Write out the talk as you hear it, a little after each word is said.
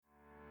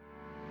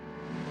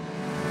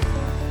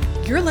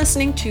You're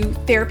listening to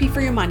Therapy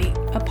for Your Money,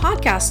 a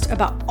podcast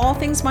about all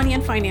things money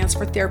and finance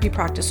for therapy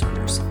practice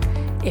owners.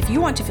 If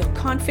you want to feel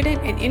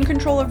confident and in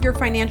control of your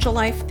financial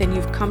life, then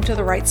you've come to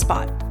the right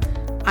spot.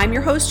 I'm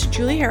your host,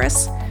 Julie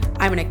Harris.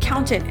 I'm an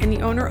accountant and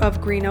the owner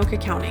of Green Oak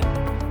Accounting.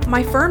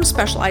 My firm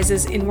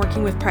specializes in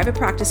working with private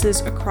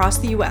practices across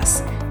the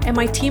U.S., and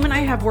my team and I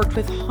have worked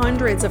with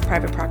hundreds of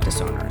private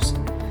practice owners.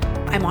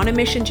 I'm on a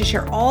mission to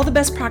share all the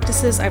best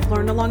practices I've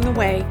learned along the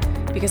way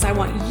because I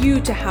want you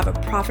to have a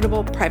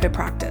profitable private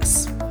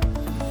practice.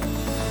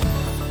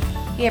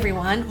 Hey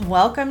everyone,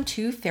 welcome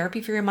to Therapy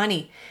for Your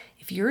Money.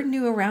 If you're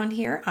new around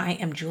here, I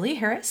am Julie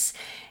Harris,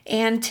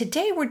 and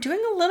today we're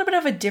doing a little bit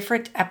of a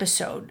different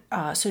episode.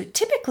 So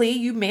typically,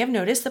 you may have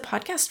noticed the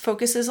podcast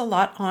focuses a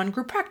lot on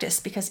group practice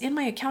because in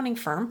my accounting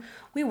firm,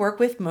 we work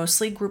with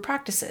mostly group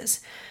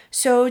practices.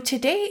 So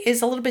today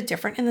is a little bit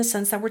different in the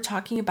sense that we're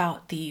talking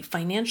about the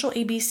financial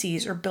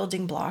ABCs or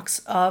building blocks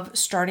of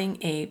starting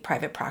a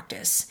private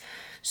practice.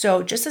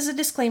 So just as a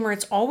disclaimer,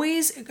 it's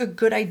always a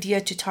good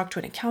idea to talk to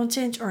an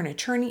accountant or an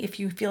attorney if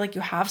you feel like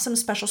you have some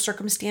special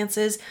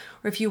circumstances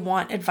or if you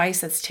want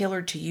advice that's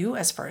tailored to you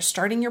as far as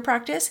starting your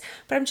practice.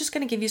 But I'm just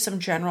going to give you some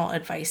general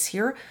advice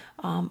here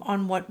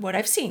on what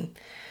I've seen.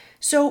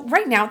 So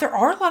right now, there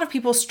are a lot of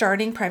people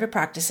starting private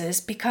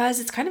practices because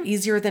it's kind of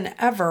easier than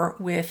ever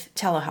with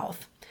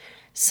telehealth.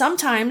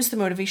 Sometimes the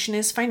motivation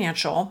is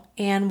financial,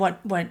 and what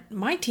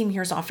my team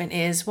hears often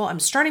is, well, I'm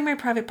starting my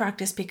private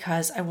practice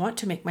because I want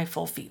to make my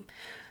full fee.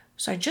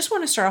 So I just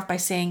want to start off by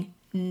saying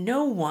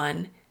no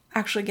one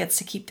actually gets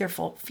to keep their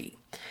full fee.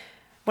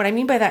 What I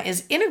mean by that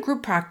is in a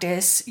group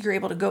practice, you're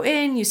able to go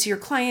in, you see your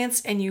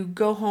clients, and you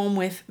go home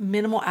with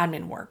minimal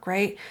admin work,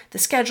 right? The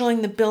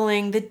scheduling, the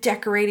billing, the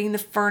decorating, the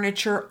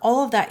furniture,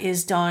 all of that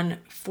is done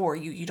for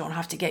you. You don't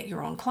have to get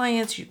your own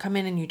clients. You come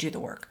in and you do the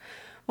work.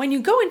 When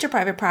you go into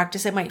private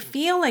practice, it might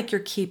feel like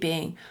you're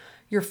keeping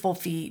your full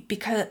fee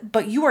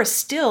but you are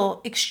still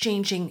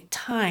exchanging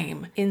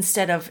time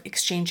instead of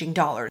exchanging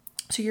dollars.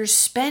 So you're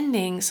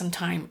spending some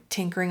time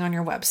tinkering on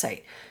your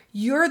website.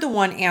 You're the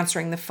one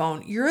answering the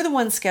phone. You're the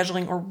one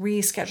scheduling or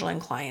rescheduling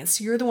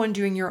clients. You're the one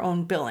doing your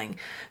own billing.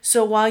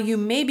 So while you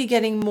may be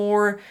getting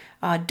more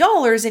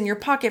dollars in your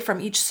pocket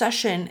from each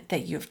session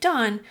that you've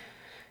done,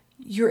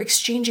 you're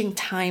exchanging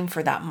time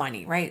for that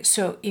money, right?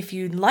 So if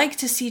you'd like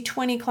to see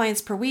 20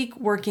 clients per week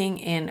working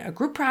in a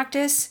group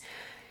practice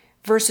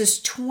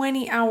versus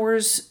 20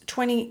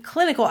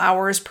 clinical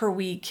hours per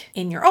week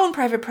in your own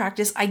private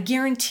practice, I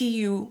guarantee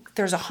you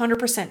there's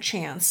 100%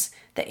 chance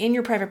that in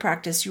your private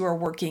practice, you are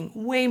working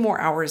way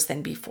more hours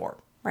than before,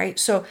 right?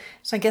 So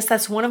I guess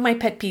that's one of my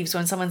pet peeves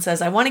when someone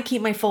says, I want to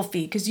keep my full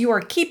fee, because you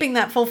are keeping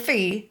that full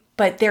fee,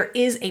 but there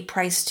is a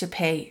price to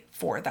pay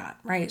for that,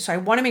 right? So I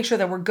want to make sure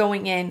that we're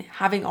going in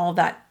having all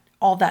that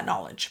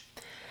knowledge.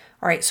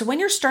 All right, so when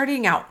you're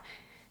starting out,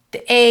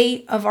 the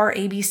A of our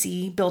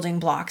ABC building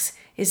blocks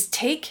is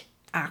take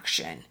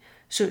action.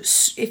 So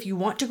if you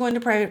want to go into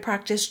private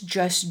practice,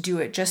 just do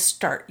it. Just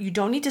start. You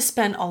don't need to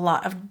spend a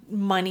lot of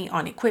money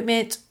on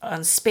equipment,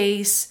 on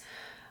space,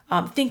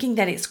 thinking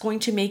that it's going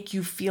to make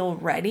you feel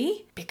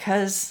ready,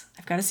 because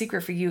I've got a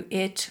secret for you,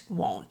 it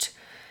won't.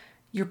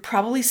 You're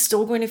probably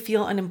still going to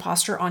feel an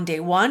imposter on day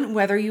one,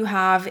 whether you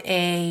have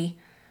an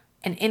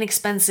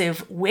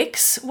inexpensive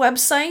Wix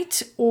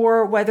website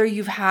or whether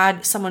you've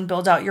had someone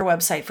build out your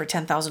website for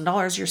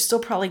 $10,000, you're still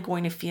probably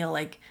going to feel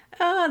like,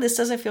 this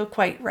doesn't feel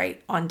quite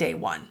right on day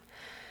one.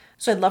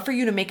 So I'd love for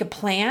you to make a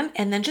plan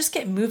and then just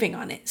get moving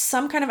on it.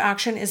 Some kind of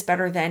action is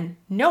better than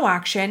no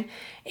action.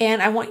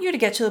 And I want you to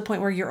get to the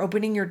point where you're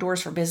opening your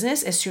doors for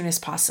business as soon as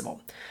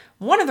possible.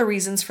 One of the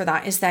reasons for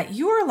that is that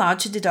you are allowed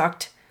to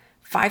deduct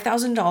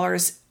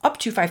 $5,000 up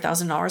to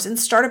 $5,000 in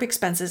startup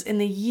expenses in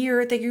the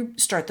year that you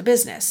start the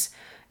business.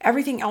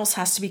 Everything else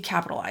has to be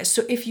capitalized.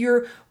 So if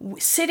you're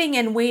sitting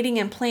and waiting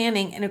and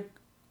planning and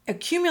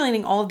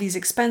accumulating all of these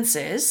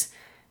expenses,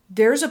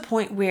 there's a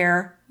point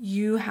where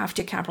you have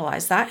to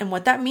capitalize that. And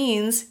what that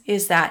means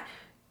is that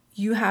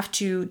you have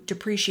to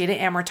depreciate it,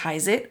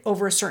 amortize it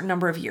over a certain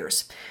number of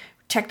years.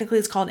 Technically,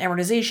 it's called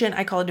amortization.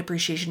 I call it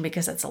depreciation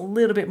because that's a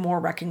little bit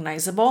more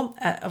recognizable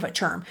of a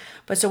term.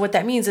 But so what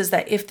that means is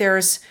that if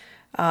there's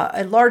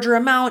a larger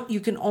amount, you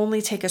can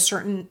only take a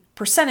certain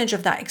percentage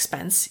of that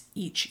expense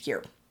each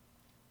year.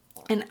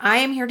 And I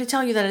am here to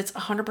tell you that it's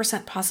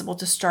 100% possible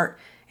to start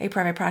a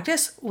private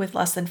practice with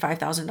less than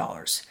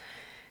 $5,000.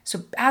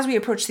 So as we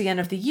approach the end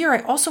of the year, I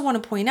also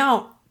want to point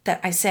out that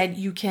I said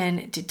you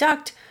can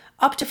deduct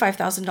up to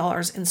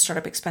 $5,000 in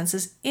startup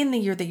expenses in the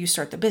year that you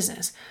start the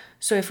business.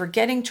 So if we're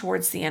getting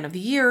towards the end of the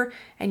year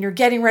and you're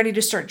getting ready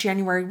to start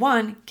January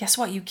 1, guess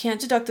what? You can't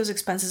deduct those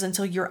expenses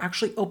until you're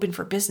actually open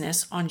for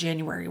business on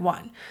January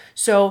 1.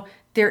 So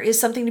there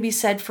is something to be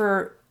said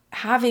for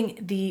having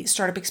the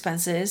startup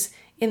expenses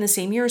in the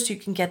same year so you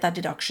can get that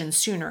deduction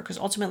sooner, because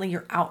ultimately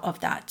you're out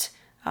of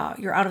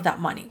that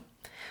money.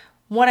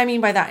 What I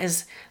mean by that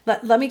is,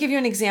 let me give you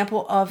an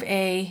example of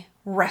a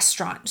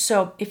restaurant.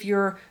 So if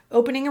you're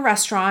opening a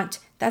restaurant,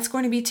 that's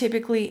going to be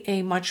typically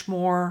a much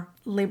more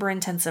labor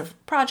intensive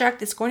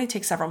project. It's going to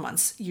take several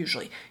months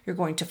usually. You're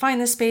going to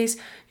find the space,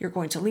 you're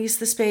going to lease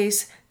the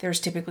space, there's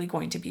typically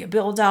going to be a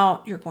build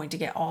out, you're going to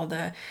get all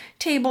the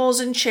tables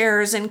and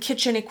chairs and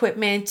kitchen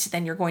equipment,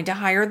 then you're going to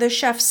hire the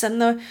chefs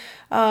and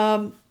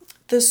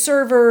the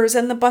servers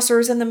and the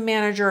bussers and the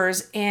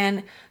managers.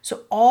 And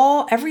so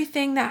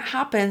everything that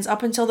happens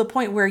up until the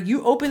point where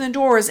you open the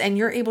doors and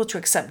you're able to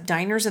accept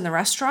diners in the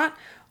restaurant,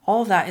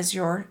 all of that is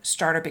your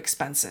startup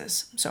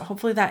expenses. So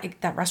hopefully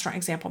that restaurant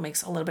example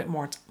makes a little bit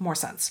more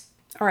sense.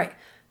 All right,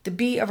 the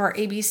B of our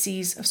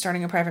ABCs of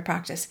starting a private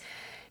practice.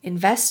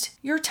 Invest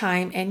your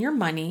time and your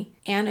money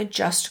and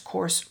adjust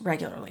course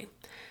regularly.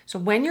 So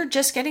when you're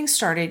just getting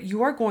started,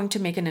 you are going to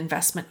make an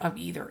investment of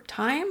either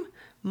time,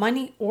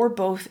 money, or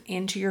both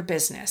into your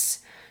business.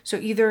 So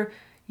either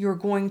you're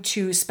going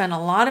to spend a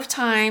lot of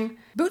time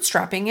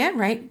bootstrapping it,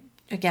 right?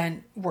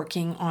 Again,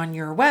 working on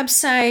your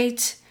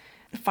website,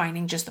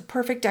 finding just the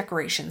perfect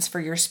decorations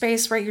for your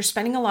space, right? You're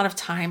spending a lot of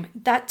time.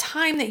 That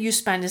time that you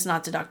spend is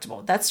not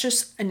deductible. That's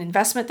just an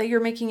investment that you're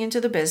making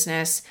into the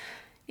business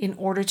in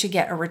order to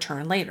get a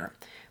return later.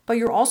 But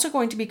you're also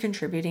going to be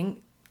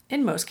contributing,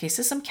 in most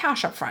cases, some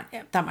cash up front.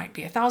 That might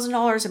be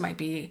 $1,000, it might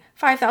be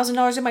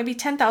 $5,000, it might be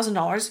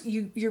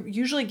 $10,000. You're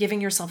usually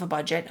giving yourself a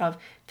budget of,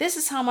 this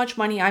is how much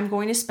money I'm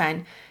going to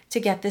spend to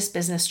get this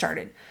business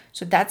started.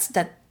 So that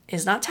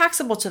is not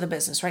taxable to the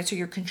business, right? So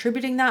you're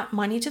contributing that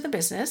money to the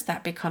business,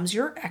 that becomes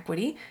your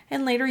equity,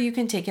 and later you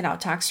can take it out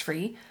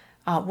tax-free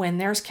when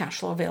there's cash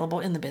flow available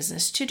in the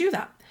business to do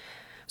that.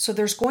 So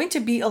there's going to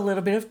be a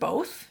little bit of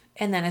both.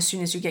 And then as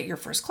soon as you get your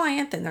first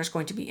client, then there's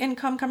going to be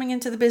income coming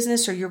into the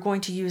business, or you're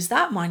going to use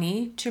that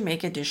money to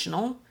make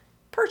additional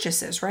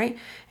purchases, right?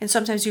 And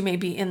sometimes you may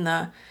be in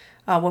the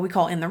what we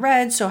call in the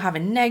red, so have a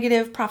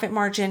negative profit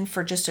margin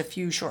for just a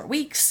few short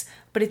weeks,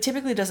 but it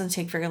typically doesn't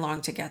take very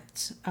long to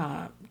get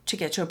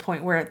to a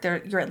point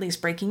where you're at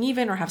least breaking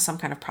even or have some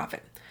kind of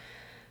profit.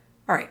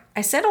 All right,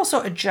 I said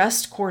also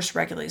adjust course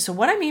regularly. So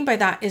what I mean by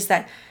that is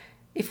that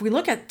if we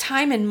look at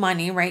time and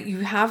money, right,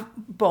 you have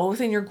both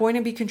and you're going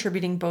to be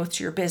contributing both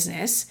to your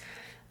business.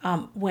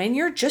 When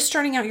you're just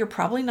starting out, you're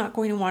probably not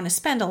going to want to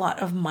spend a lot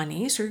of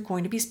money. So you're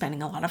going to be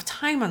spending a lot of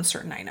time on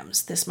certain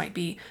items. This might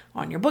be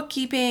on your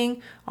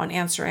bookkeeping, on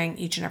answering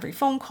each and every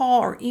phone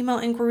call or email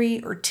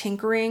inquiry, or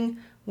tinkering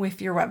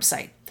with your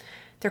website.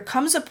 There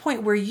comes a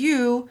point where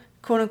you,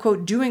 quote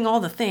unquote, doing all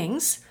the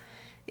things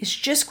is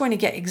just going to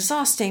get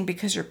exhausting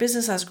because your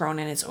business has grown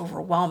and it's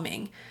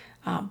overwhelming.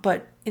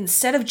 But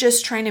instead of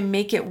just trying to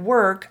make it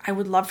work, I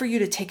would love for you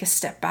to take a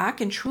step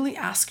back and truly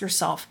ask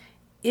yourself,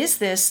 is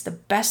this the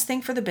best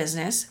thing for the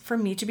business for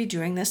me to be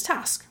doing this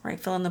task, right?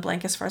 Fill in the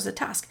blank as far as the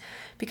task.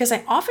 Because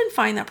I often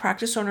find that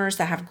practice owners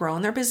that have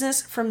grown their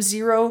business from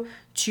zero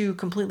to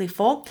completely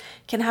full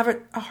can have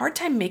a hard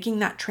time making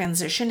that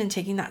transition and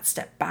taking that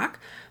step back.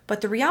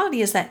 But the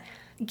reality is that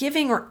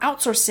giving or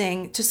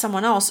outsourcing to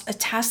someone else a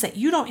task that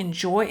you don't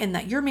enjoy and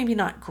that you're maybe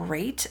not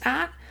great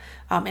at,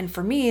 and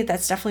for me,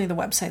 that's definitely the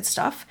website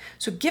stuff.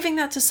 So giving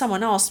that to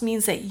someone else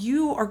means that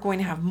you are going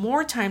to have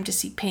more time to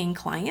see paying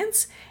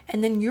clients,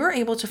 and then you're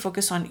able to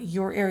focus on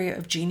your area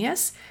of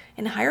genius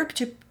and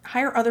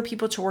hire other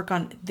people to work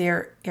on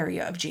their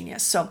area of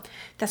genius. So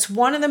that's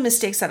one of the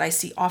mistakes that I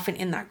see often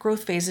in that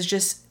growth phase, is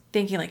just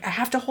thinking like, I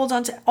have to hold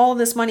on to all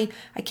this money.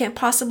 I can't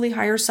possibly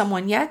hire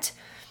someone yet.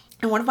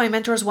 And one of my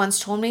mentors once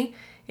told me,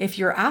 if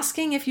you're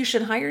asking if you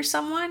should hire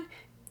someone,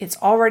 it's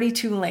already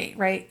too late,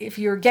 right? If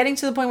you're getting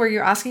to the point where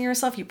you're asking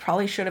yourself, you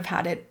probably should have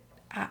had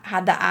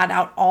the ad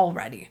out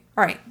already.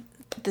 All right,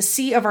 the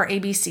C of our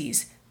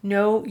ABCs,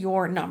 know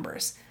your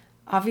numbers.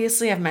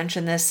 Obviously, I've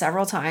mentioned this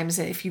several times.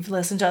 If you've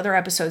listened to other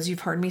episodes,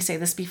 you've heard me say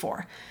this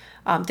before.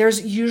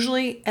 There's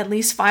usually at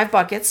least 5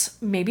 buckets,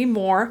 maybe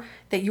more,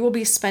 that you will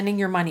be spending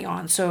your money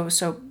on.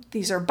 So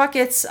these are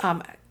buckets.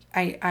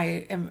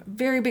 I am a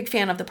very big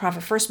fan of the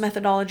Profit First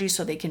methodology,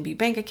 so they can be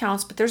bank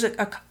accounts, but there's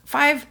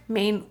 5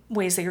 main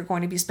ways that you're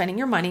going to be spending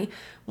your money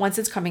once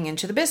it's coming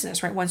into the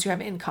business, right? Once you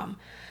have income.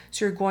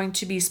 So you're going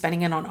to be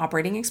spending it on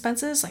operating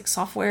expenses like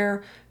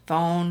software,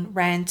 phone,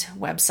 rent,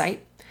 website.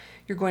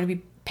 You're going to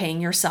be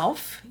paying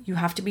yourself. You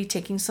have to be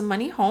taking some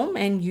money home,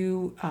 and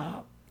you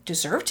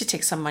deserve to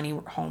take some money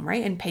home,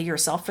 right? And pay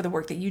yourself for the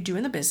work that you do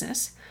in the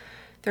business.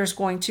 There's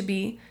going to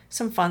be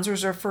some funds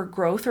reserved for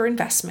growth or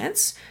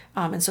investments.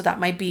 And so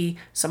that might be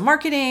some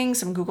marketing,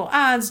 some Google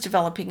ads,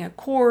 developing a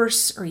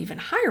course, or even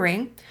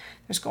hiring.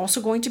 There's also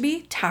going to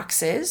be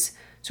taxes.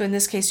 So in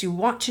this case, you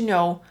want to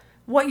know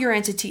what your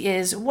entity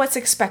is, what's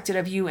expected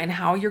of you, and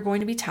how you're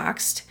going to be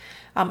taxed.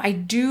 I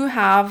do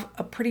have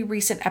a pretty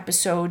recent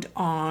episode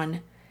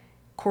on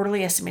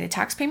quarterly estimated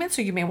tax payments,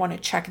 so you may want to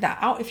check that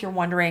out if you're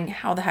wondering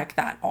how the heck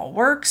that all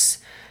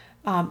works.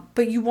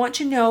 But you want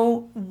to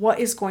know what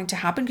is going to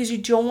happen, because you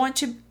don't want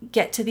to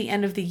get to the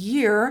end of the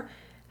year,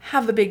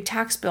 have a big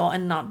tax bill,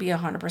 and not be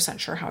 100%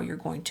 sure how you're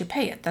going to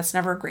pay it. That's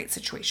never a great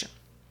situation.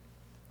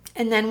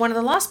 And then one of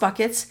the last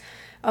buckets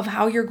of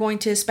how you're going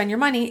to spend your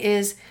money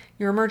is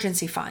your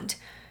emergency fund.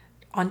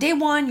 On day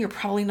one, you're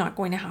probably not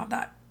going to have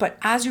that. But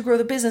as you grow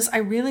the business, I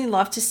really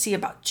love to see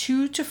about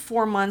 2 to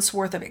 4 months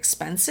worth of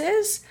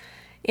expenses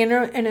in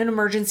an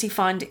emergency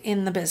fund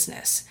in the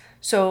business.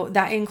 So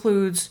that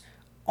includes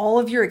all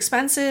of your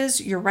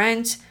expenses, your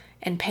rent,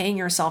 and paying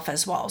yourself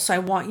as well. So I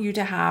want you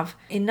to have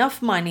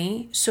enough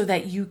money so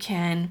that you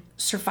can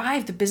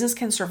survive. The business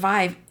can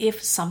survive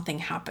if something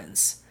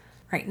happens.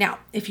 Right now,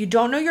 if you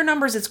don't know your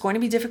numbers, it's going to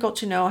be difficult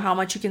to know how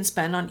much you can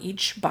spend on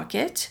each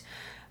bucket.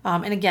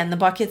 And again, the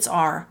buckets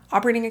are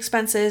operating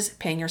expenses,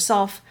 paying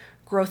yourself,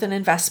 growth and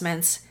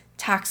investments,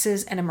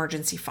 taxes, and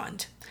emergency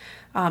fund.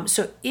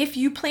 So if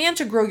you plan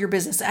to grow your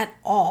business at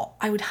all,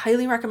 I would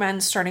highly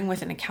recommend starting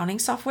with an accounting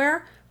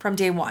software from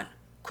day one.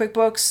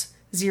 QuickBooks,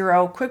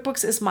 Xero.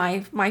 QuickBooks is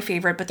my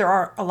favorite, but there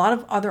are a lot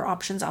of other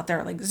options out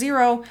there like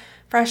Xero,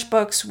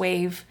 FreshBooks,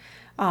 Wave.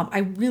 I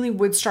really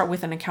would start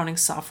with an accounting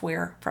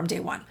software from day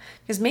one,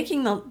 because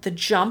making the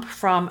jump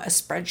from a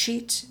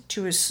spreadsheet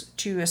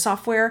to a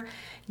software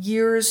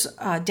years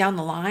down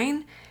the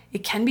line,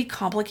 it can be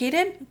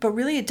complicated, but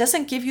really it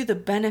doesn't give you the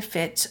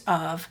benefit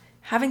of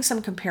having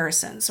some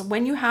comparisons. So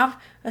when you have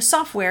a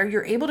software,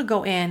 you're able to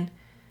go in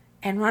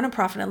and run a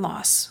profit and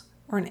loss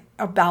or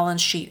a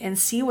balance sheet and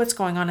see what's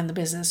going on in the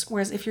business.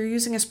 Whereas if you're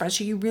using a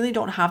spreadsheet, you really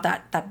don't have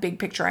that big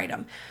picture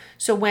item.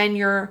 So when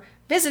you're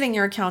visiting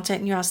your accountant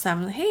and you ask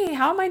them, hey,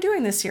 how am I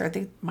doing this year?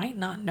 They might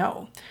not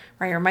know,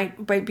 right? Or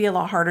might be a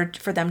lot harder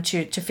for them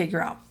to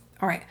figure out.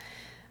 All right.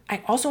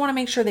 I also want to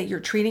make sure that you're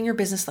treating your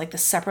business like the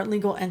separate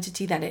legal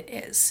entity that it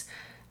is.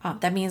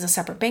 That means a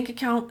separate bank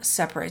account,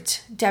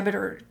 separate debit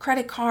or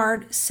credit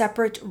card,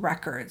 separate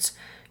records.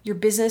 Your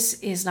business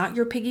is not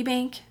your piggy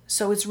bank,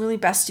 so it's really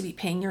best to be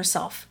paying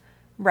yourself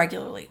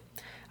regularly.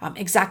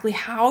 Exactly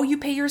how you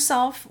pay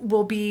yourself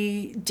will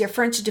be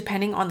different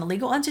depending on the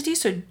legal entity.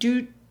 So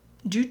do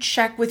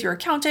check with your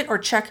accountant or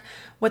check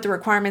what the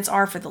requirements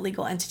are for the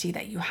legal entity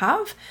that you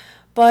have.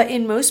 But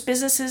in most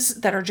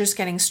businesses that are just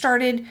getting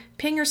started,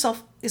 paying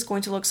yourself is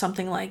going to look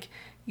something like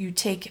you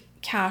take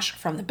cash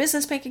from the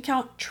business bank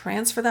account,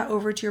 transfer that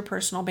over to your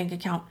personal bank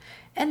account,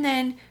 and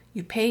then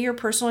you pay your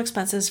personal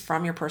expenses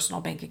from your personal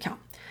bank account.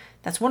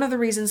 That's one of the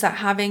reasons that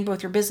having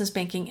both your business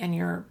banking and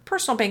your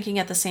personal banking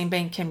at the same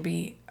bank can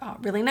be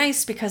really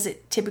nice, because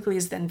it typically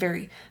is then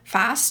very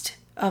fast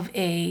of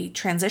a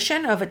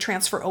transition, of a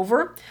transfer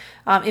over.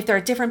 If there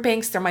are different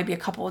banks, there might be a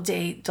couple of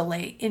day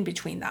delay in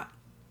between that.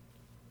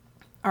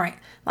 All right,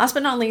 last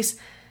but not least,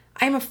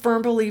 I'm a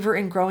firm believer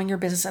in growing your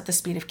business at the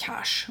speed of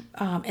cash.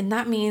 And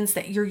that means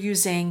that you're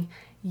using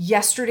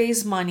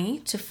yesterday's money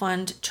to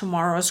fund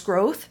tomorrow's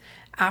growth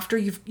after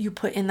you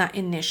put in that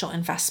initial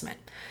investment.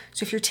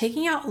 So if you're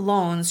taking out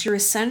loans, you're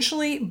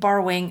essentially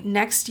borrowing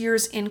next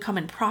year's income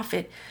and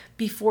profit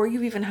before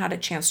you've even had a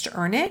chance to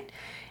earn it.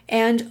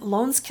 And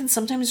loans can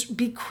sometimes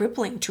be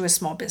crippling to a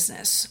small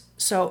business.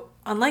 So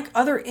unlike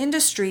other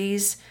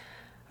industries,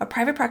 a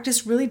private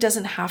practice really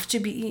doesn't have to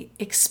be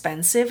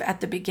expensive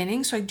at the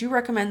beginning. So I do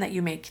recommend that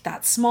you make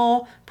that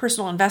small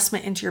personal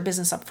investment into your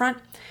business up front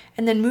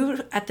and then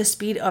move at the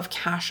speed of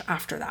cash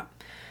after that.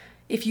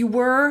 If you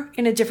were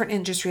in a different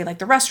industry, like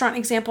the restaurant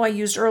example I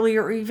used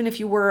earlier, or even if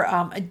you were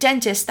a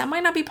dentist, that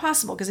might not be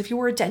possible, because if you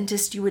were a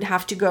dentist, you would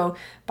have to go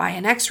buy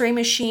an x-ray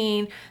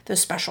machine,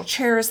 those special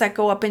chairs that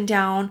go up and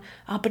down.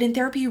 But in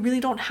therapy, you really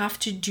don't have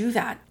to do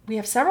that. We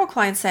have several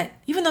clients that,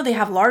 even though they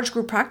have large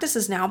group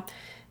practices now,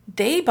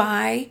 they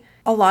buy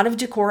a lot of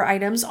decor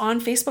items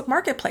on Facebook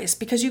Marketplace,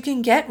 because you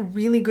can get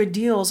really good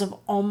deals of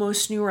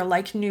almost new or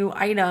like new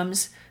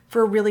items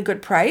for a really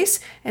good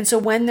price. And so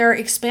when they're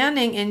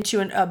expanding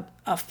into a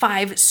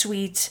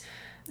 5-suite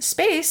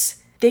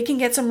space, they can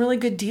get some really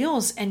good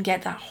deals and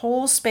get that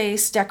whole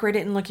space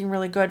decorated and looking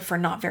really good for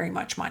not very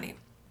much money.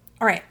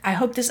 All right, I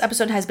hope this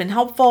episode has been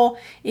helpful.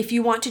 If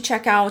you want to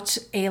check out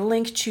a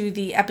link to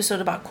the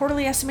episode about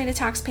quarterly estimated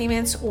tax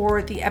payments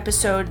or the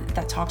episode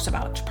that talks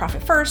about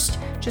Profit First,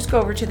 just go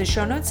over to the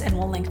show notes and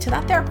we'll link to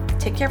that there.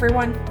 Take care,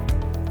 everyone.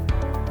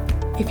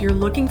 If you're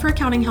looking for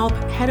accounting help,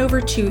 head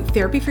over to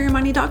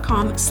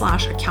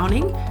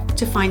therapyforyourmoney.com/accounting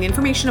to find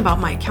information about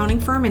my accounting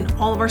firm and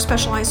all of our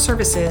specialized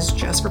services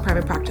just for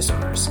private practice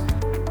owners.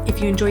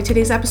 If you enjoyed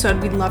today's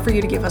episode, we'd love for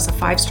you to give us a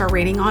 5-star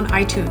rating on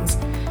iTunes.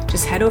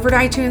 Just head over to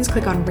iTunes,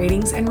 click on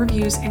ratings and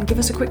reviews, and give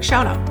us a quick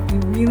shout out. We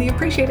really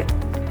appreciate it.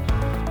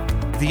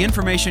 The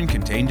information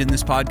contained in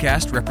this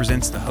podcast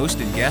represents the host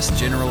and guest's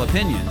general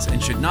opinions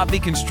and should not be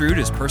construed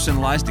as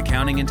personalized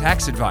accounting and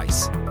tax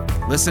advice.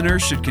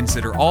 Listeners should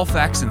consider all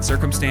facts and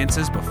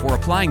circumstances before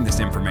applying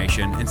this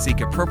information and seek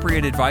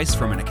appropriate advice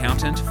from an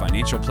accountant,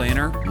 financial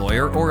planner,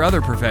 lawyer, or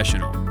other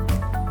professional.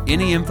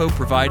 Any info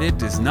provided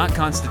does not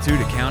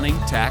constitute accounting,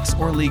 tax,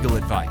 or legal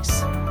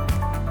advice.